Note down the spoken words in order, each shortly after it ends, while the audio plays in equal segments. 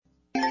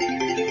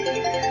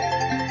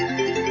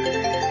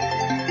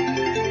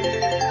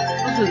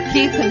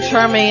Keith and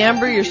Charmaine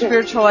Amber, your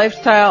spiritual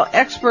lifestyle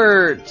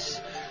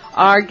experts.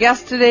 Our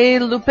guest today,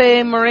 Lupe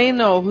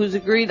Moreno, who's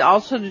agreed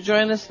also to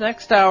join us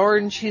next hour,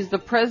 and she's the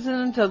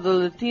president of the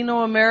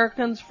Latino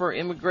Americans for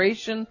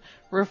Immigration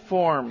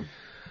Reform.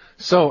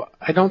 So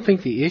I don't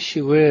think the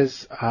issue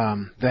is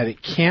that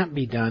it can't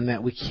be done,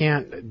 that we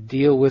can't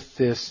deal with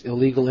this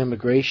illegal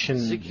immigration,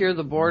 secure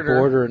the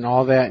border and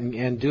all that,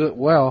 and do it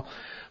well.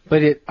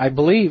 But I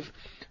believe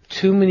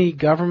too many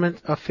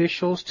government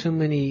officials, too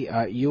many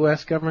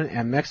U.S. government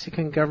and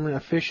Mexican government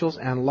officials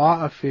and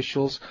law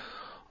officials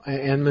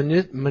and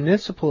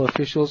municipal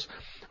officials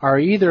are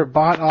either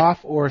bought off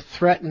or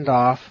threatened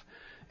off.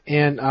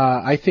 And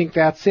I think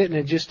that's it, and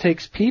it just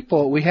takes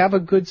people. We have a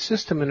good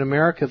system in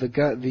America,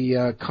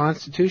 the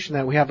Constitution,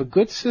 that we have a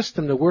good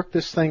system to work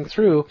this thing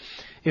through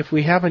if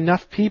we have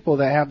enough people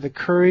that have the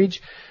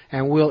courage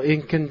and will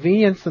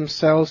inconvenience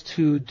themselves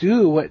to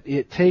do what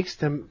it takes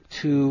them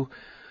to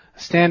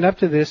stand up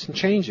to this and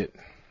change it.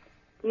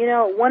 You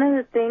know, one of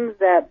the things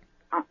that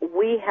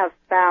we have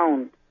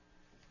found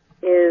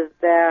is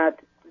that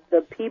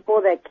the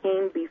people that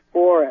came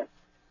before us,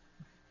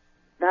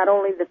 not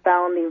only the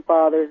founding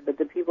fathers, but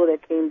the people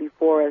that came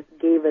before us,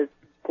 gave us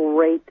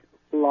great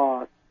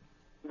laws.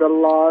 The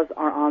laws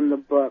are on the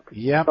books.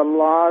 Yep. The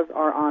laws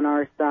are on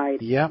our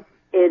side. Yep.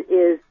 It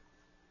is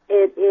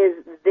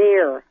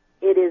there.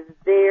 It is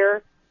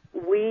there.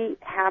 We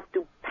have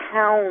to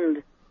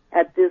pound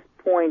at this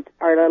point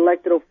our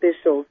elected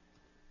officials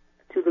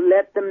to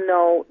let them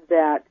know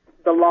that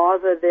the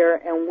laws are there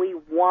and we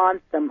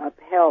want them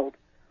upheld.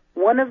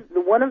 One of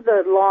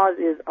the laws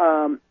is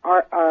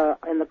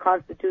in the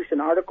Constitution,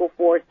 Article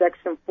 4,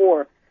 Section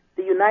 4.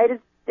 The United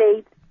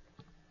States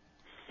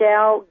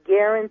shall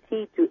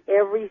guarantee to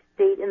every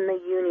state in the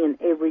Union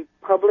a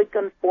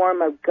republican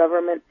form of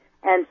government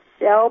and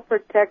shall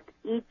protect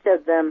each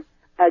of them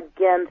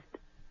against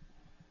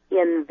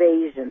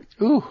invasion.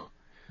 Ooh.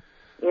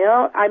 You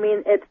know, I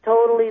mean, it's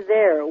totally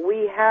there.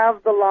 We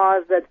have the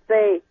laws that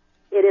say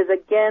it is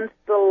against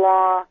the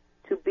law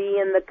to be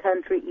in the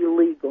country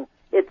illegal.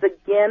 It's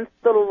against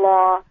the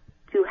law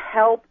to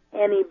help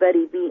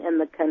anybody be in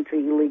the country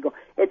illegal.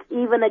 It's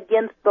even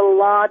against the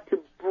law to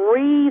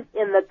breathe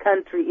in the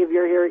country if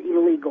you're here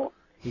illegal.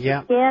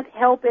 Yeah. You can't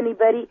help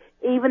anybody,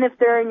 even if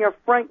they're in your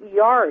front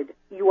yard,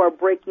 you are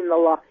breaking the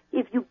law.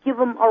 If you give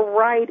them a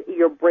ride,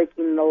 you're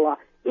breaking the law.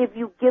 If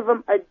you give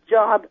them a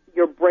job,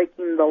 you're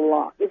breaking the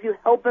law. If you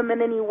help them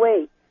in any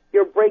way,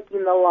 you're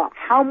breaking the law.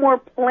 How more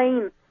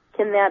plain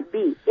can that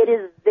be? It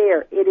is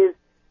there. It is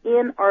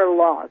in our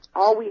laws.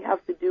 All we have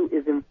to do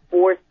is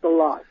enforce the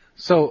laws.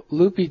 So,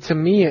 Lupe, to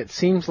me it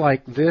seems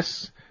like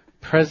this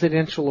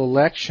presidential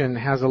election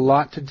has a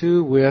lot to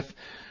do with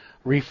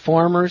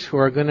reformers who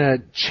are going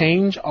to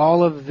change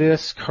all of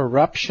this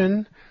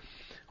corruption,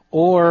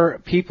 or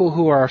people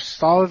who are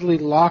solidly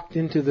locked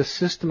into the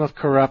system of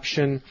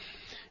corruption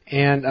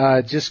and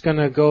just going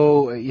to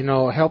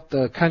go, help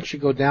the country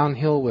go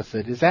downhill with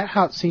it. Is that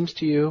how it seems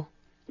to you?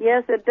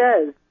 Yes, it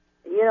does.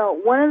 You know,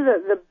 one of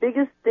the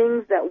biggest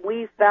things that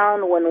we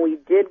found when we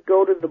did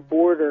go to the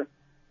border,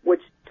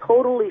 which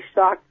totally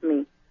shocked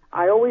me,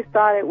 I always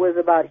thought it was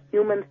about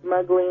human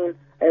smuggling,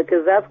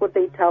 because that's what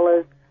they tell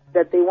us,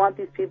 that they want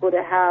these people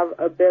to have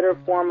a better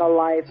form of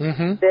life,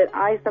 that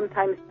I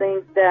sometimes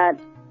think that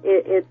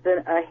it's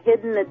a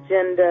hidden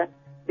agenda,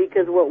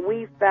 because what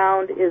we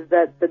found is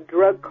that the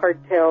drug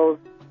cartels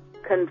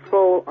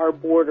control our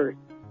borders.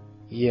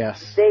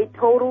 Yes. They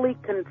totally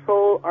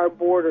control our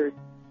borders.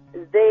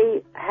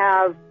 They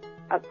have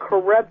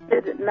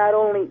corrupted not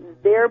only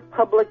their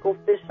public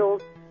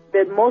officials,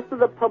 but most of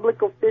the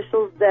public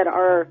officials that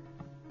are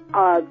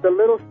the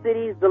little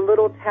cities, the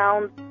little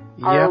towns,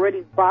 are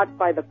already bought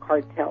by the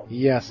cartels.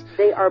 Yes.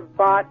 They are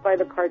bought by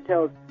the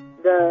cartels.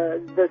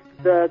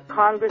 The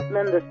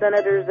congressmen, the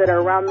senators that are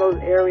around those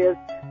areas,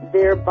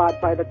 they're bought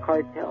by the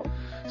cartels.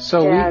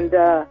 So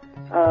the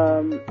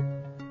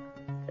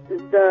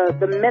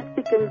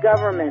Mexican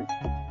government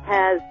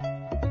has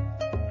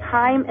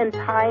time and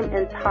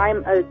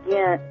time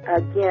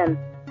again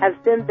have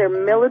sent their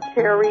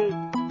military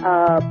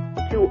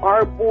to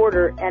our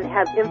border and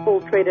have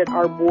infiltrated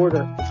our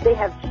border. They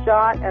have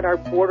shot at our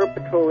border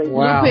patrol agents.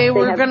 Wow. Lupe,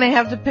 we're going to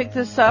have to pick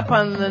this up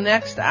on the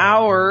next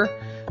hour.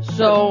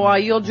 So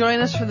you'll join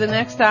us for the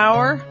next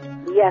hour?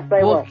 Yes,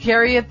 I will. We'll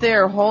carry it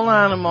there. Hold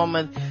on a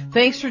moment.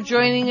 Thanks for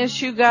joining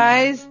us, you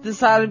guys.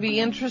 This ought to be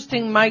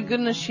interesting. My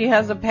goodness, she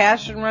has a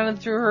passion running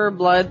through her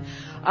blood.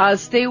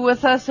 Stay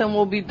with us, and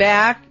we'll be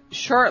back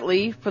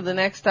shortly for the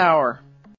next hour.